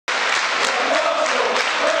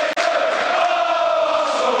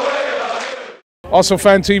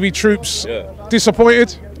ArsenalFanTV Troopz. Yeah.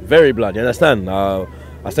 Disappointed? Very blood, you understand?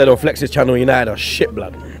 I said on Flex's channel, United are shit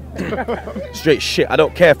blood. Straight shit. I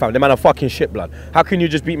don't care, fam. The man are fucking shit blood. How can you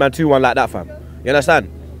just beat man 2-1 like that, fam? You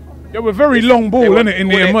understand? They were very long ball, innit, in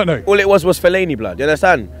the end, weren't they? All it was Fellaini blood, you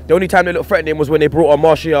understand? The only time they looked threatening was when they brought on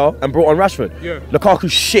Martial and brought on Rashford. Yeah. Lukaku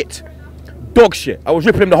shit. Dog shit. I was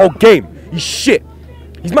ripping him the whole game. He's shit.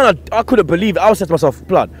 He's man, I couldn't believe it. I was saying to myself,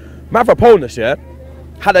 blood, Mavropanos, yeah,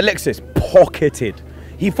 had Alexis pocketed.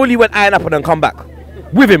 He fully went iron up and then come back.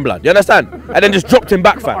 With him, blood, you understand? And then just dropped him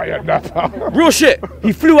back, fam. Real shit.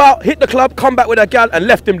 He flew out, hit the club, come back with a gal and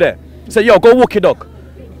left him there. Said, yo, go walk your dog.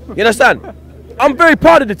 You understand? I'm very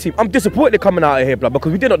proud of the team. I'm disappointed coming out of here, blood,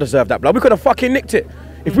 because we did not deserve that, blood. We could have fucking nicked it.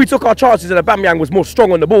 If we took our chances and Aubameyang was more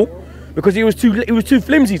strong on the ball, because he was too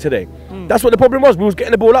flimsy today. That's what the problem was. We was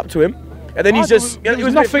getting the ball up to him, and then he's just... There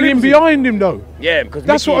was nothing in behind him, though. Yeah, because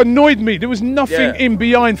that's what annoyed me. There was nothing in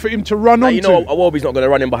behind for him to run onto. You know, Awobi's not going to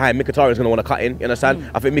run in behind. Mkhitaryan's going to want to cut in, you understand?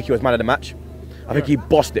 I think Mickey was man of the match. I think he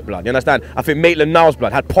bossed it, blood. You understand? I think Maitland-Niles,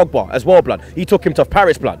 blood, had Pogba as well, blood. He took him to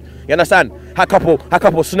Paris, blood. You understand? Had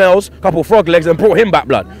couple snails, couple frog legs, and brought him back,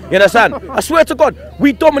 blood. You understand? I swear to God,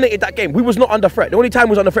 we dominated that game. We was not under threat. The only time we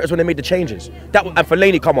was under threat was when they made the changes. And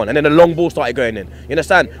Fellaini come on, and then the long ball started going in. You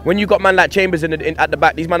understand? When you got man like Chambers at the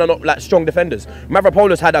back, these men are not like strong defenders.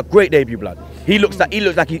 Mavropanos had a great debut, blood. He looks like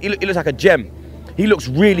a gem. He looks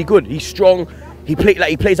really good. He's strong. He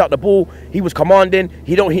plays out the ball. He was commanding.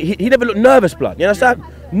 He never looked nervous, blood. You understand?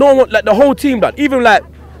 No one, like the whole team, blood. Even like,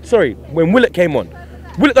 sorry, when Willett came on,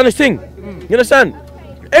 Willett done his thing. You understand?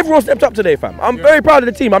 Everyone stepped up today, fam. I'm very proud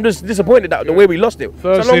of the team. I'm just disappointed that the way we lost it.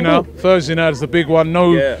 Thursday now is the big one.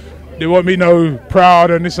 No, there won't be no proud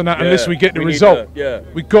and this and that unless we get the result.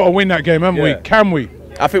 We got to win that game, haven't we? Can we?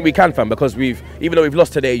 I think we can, fam, because even though we've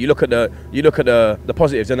lost today, you look at the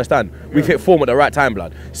positives. You understand? We've hit form at the right time,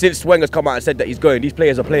 blood. Since Wenger's come out and said that he's going, these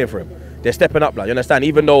players are playing for him. They're stepping up, blood. You understand?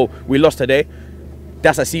 Even though we lost today,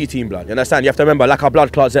 that's a C team, blood. You understand? You have to remember, like our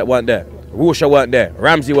blood clots that weren't there. Wilshere weren't there.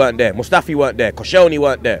 Ramsey weren't there. Mustafi weren't there. Koscielny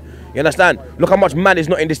weren't there. You understand? Look how much man is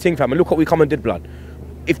not in this thing, fam. And look what we come and did, blood.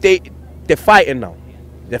 If they're fighting now.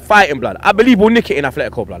 They're fighting, blood. I believe we'll nick it in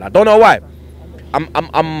Atletico, blood. I don't know why.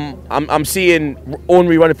 I'm seeing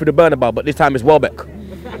Henry running through the Bernabeu, but this time it's Welbeck.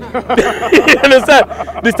 You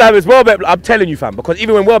understand? This time it's Welbeck. I'm telling you, fam, because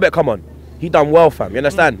even when Welbeck come on, he done well, fam. You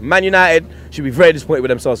understand? Man United should be very disappointed with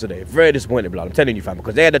themselves today. Very disappointed, blood. I'm telling you, fam,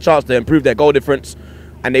 because they had the chance to improve their goal difference,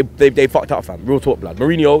 and they fucked up, fam. Real talk, blood.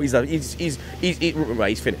 Mourinho, he's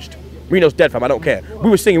finished. Mourinho's dead, fam. I don't care. We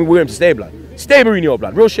were singing with him to stay, blood. Stay, Mourinho,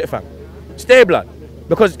 blood. Real shit, fam. Stay, blood.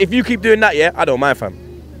 Because if you keep doing that, yeah, I don't mind, fam.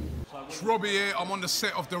 It's Robbie here. I'm on the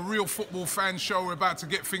set of the Real Football Fan Show. We're about to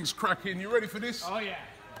get things cracking. You ready for this? Oh, yeah.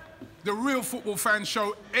 The Real Football Fan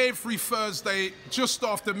Show every Thursday just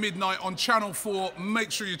after midnight on Channel 4.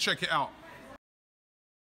 Make sure you check it out.